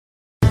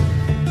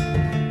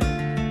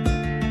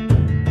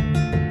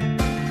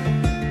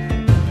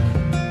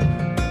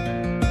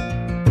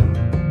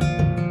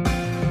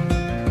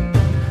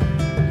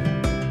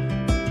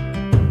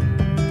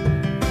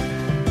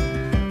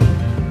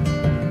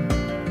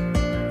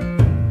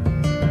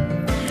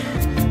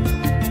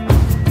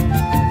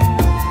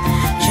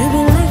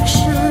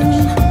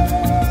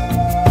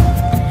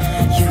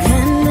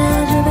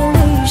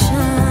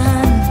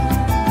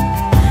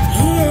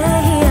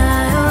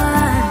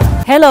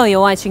Hello,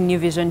 you're watching New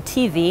Vision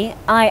TV.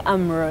 I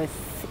am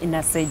Ruth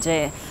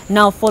Inaseje.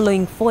 Now,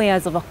 following 4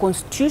 years of a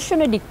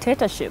constitutional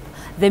dictatorship,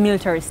 the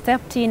military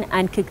stepped in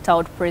and kicked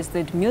out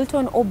President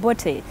Milton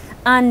Obote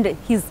and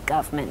his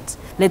government.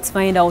 Let's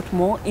find out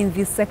more in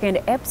this second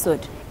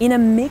episode in a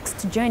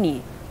mixed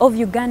journey of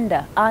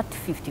Uganda at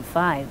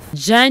 55.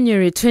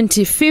 January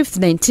 25,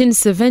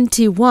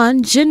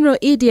 1971, General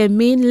Idi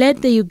Amin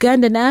led the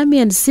Ugandan army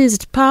and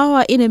seized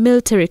power in a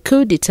military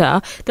coup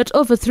d'etat that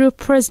overthrew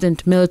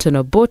President Milton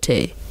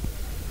Obote.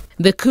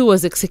 The coup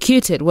was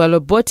executed while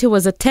Obote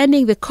was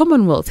attending the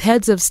Commonwealth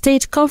Heads of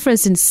State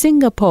Conference in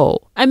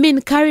Singapore. Amin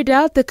carried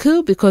out the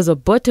coup because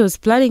Obote was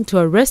planning to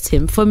arrest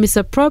him for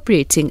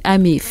misappropriating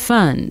army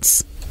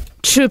funds.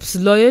 Troops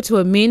loyal to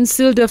Amin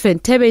sealed off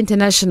Entebbe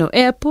International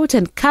Airport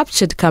and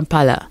captured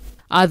Kampala.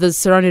 Others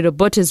surrounded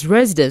Obote's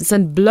residence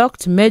and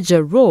blocked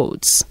major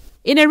roads.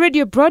 In a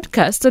radio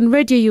broadcast on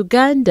Radio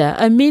Uganda,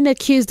 Amin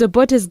accused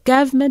Obote's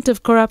government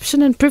of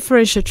corruption and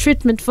preferential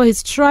treatment for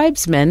his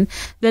tribesmen,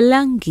 the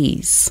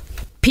Langis.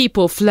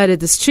 People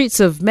flooded the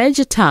streets of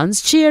major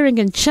towns cheering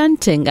and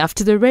chanting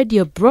after the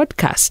radio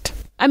broadcast.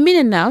 Amin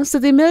announced that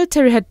the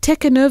military had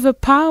taken over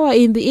power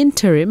in the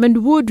interim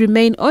and would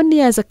remain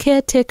only as a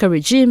caretaker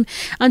regime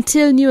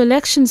until new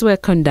elections were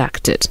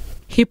conducted.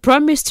 He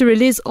promised to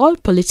release all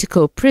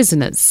political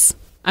prisoners.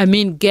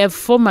 Amin gave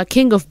former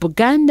King of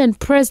Buganda and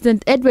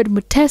President Edward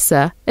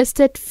Mutesa a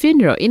state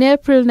funeral in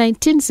April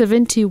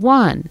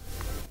 1971.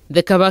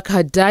 The Kabaka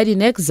had died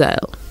in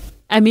exile.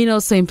 Amin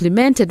also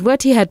implemented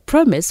what he had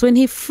promised when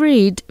he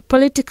freed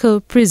political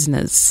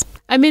prisoners.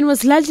 Amin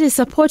was largely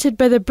supported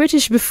by the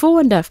British before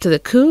and after the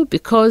coup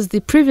because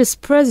the previous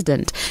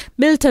president,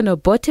 Milton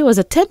Obote, was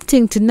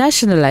attempting to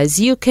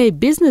nationalize UK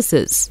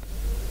businesses.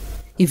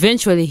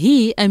 Eventually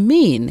he,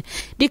 Amin,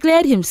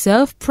 declared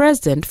himself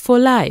president for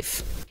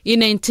life. In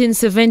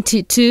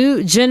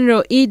 1972,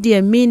 General Idi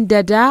Amin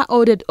Dada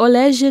ordered all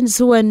Asians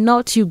who were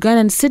not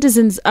Ugandan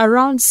citizens,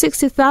 around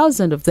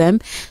 60,000 of them,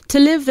 to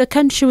leave the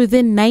country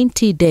within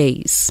 90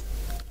 days.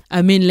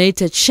 Amin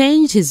later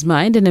changed his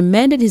mind and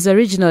amended his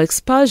original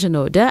expulsion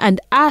order and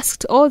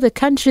asked all the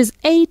country's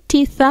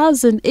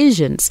 80,000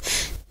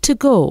 Asians to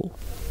go.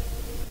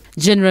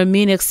 General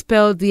Amin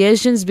expelled the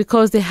Asians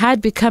because they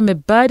had become a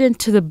burden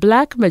to the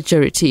black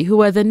majority who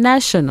were the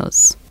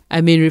nationals.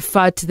 Amin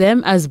referred to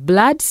them as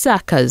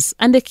bloodsuckers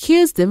and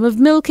accused them of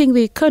milking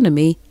the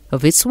economy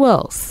of its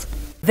wealth.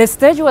 The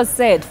stage was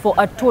set for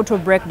a total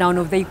breakdown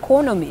of the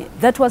economy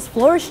that was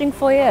flourishing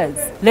for years.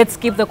 Let's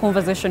keep the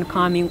conversation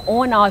coming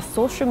on our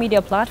social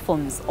media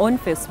platforms. On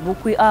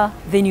Facebook, we are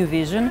The New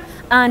Vision,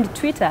 and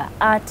Twitter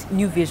at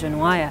New Vision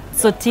Wire.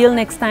 So till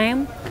next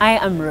time,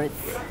 I am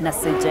Ruth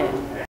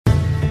Naseje.